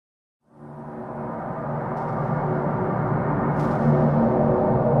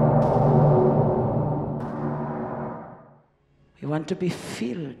want to be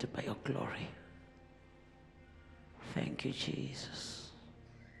filled by your glory. Thank you, Jesus.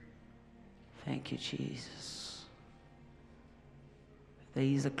 Thank you, Jesus. There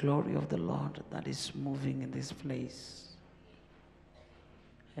is a glory of the Lord that is moving in this place.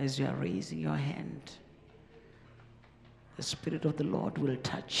 As you are raising your hand, the Spirit of the Lord will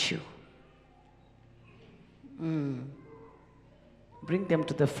touch you. Bring them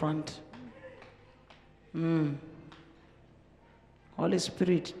to the front. Holy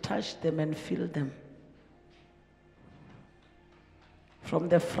Spirit, touch them and fill them. From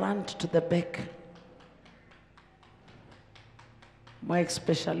the front to the back. More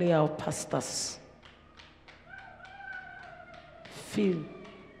especially our pastors. Fill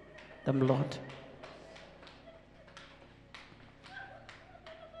them, Lord.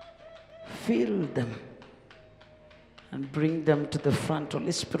 Fill them and bring them to the front.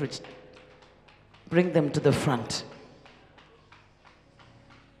 Holy Spirit, bring them to the front.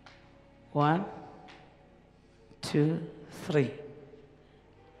 1, 2, 3.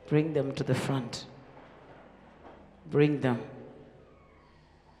 Bring them to the front. Bring them.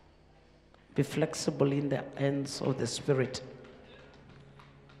 Be flexible in the hands of the Spirit.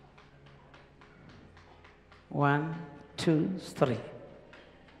 1, 2, 3.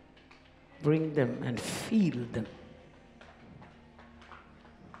 Bring them and feel them.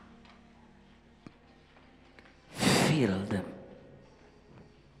 Feel them.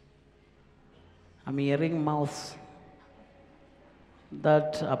 I'm hearing mouths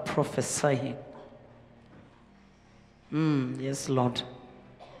that are prophesying. Yes, Lord.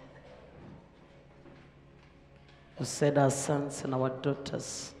 You said our sons and our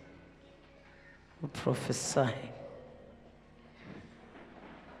daughters will prophesy.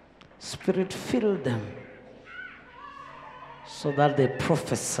 Spirit, fill them so that they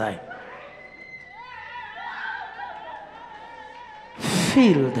prophesy.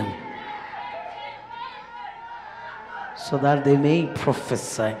 Fill them so that they may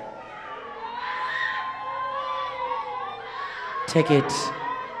prophesy. Take it.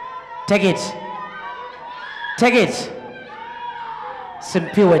 Take it. Take it.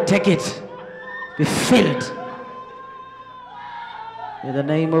 Simpiwe, take it. Be filled. In the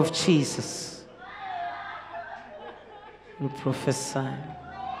name of Jesus. We prophesy.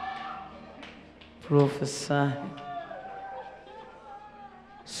 Prophesy.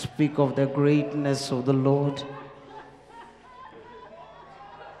 Speak of the greatness of the Lord.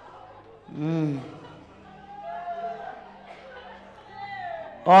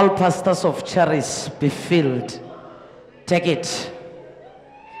 All pastors of Charis, be filled. Take it.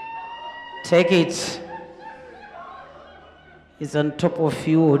 Take it. It's on top of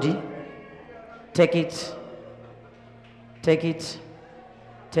you, Odi. Take it. Take it.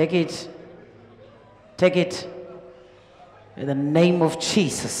 Take it. Take it. In the name of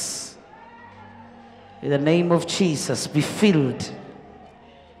Jesus. In the name of Jesus, be filled.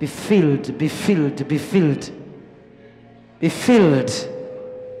 Be filled, be filled, be filled. Be filled.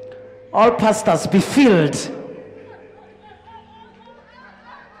 All pastors, be filled.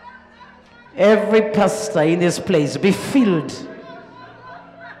 Every pastor in this place, be filled.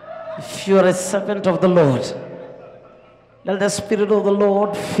 If you are a servant of the Lord, let the Spirit of the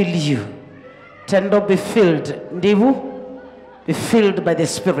Lord fill you. Tendo, be filled. Ndivu, be filled by the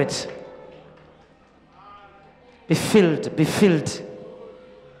Spirit. Be filled, be filled.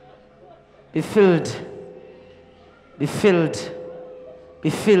 Be filled. Be filled. Be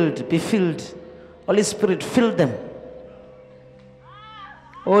filled. Be filled. Holy Spirit, fill them.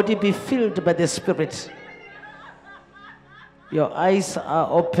 Already be filled by the Spirit. Your eyes are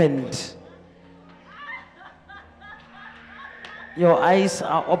opened. Your eyes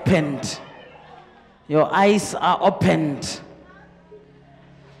are opened. Your eyes are opened.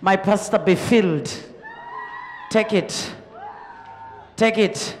 My pastor, be filled. Take it. Take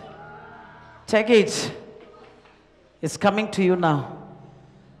it. Take it. It's coming to you now.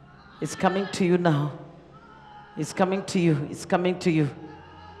 It's coming to you now. It's coming to you. It's coming to you.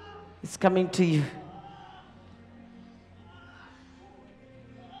 It's coming to you.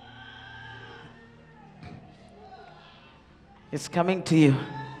 It's coming to you.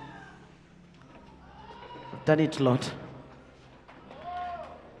 I've done it, Lord.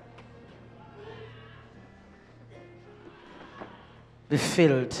 Be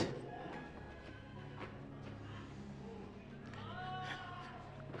filled.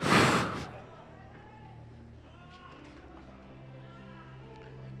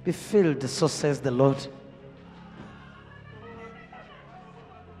 Be filled, so says the Lord.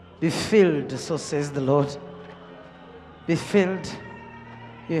 Be filled, so says the Lord. Be filled.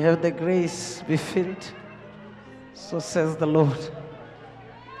 You have the grace. Be filled. So says the Lord.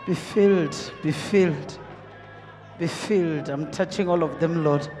 Be filled, be filled, be filled. I'm touching all of them,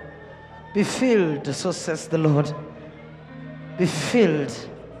 Lord. Be filled, so says the Lord. Be filled.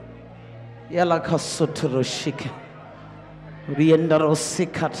 Yalakasoturoshike.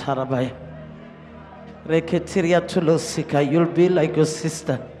 Riendarosika tarabai. Reketiria tulosika. You'll be like your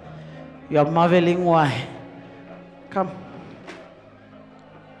sister. You are marveling why. Come.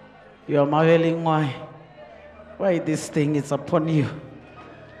 You are marveling why. Why this thing is upon you.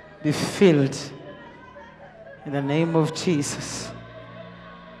 Be filled. In the name of Jesus.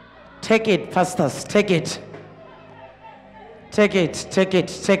 Take it, pastors. Take it. Take it, take it,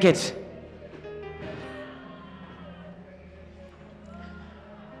 take it.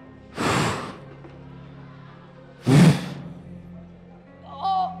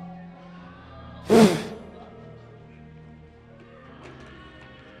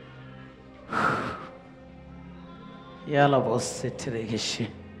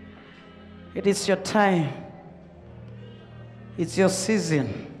 It is your time. It's your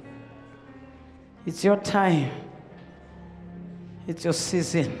season. It's your time. It's your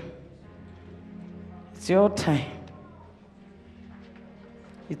season. It's your time.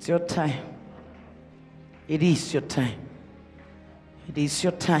 It's your time. It is your time. It is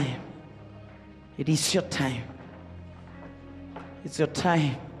your time. It is your time. It's your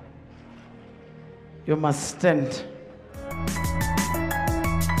time. You must stand.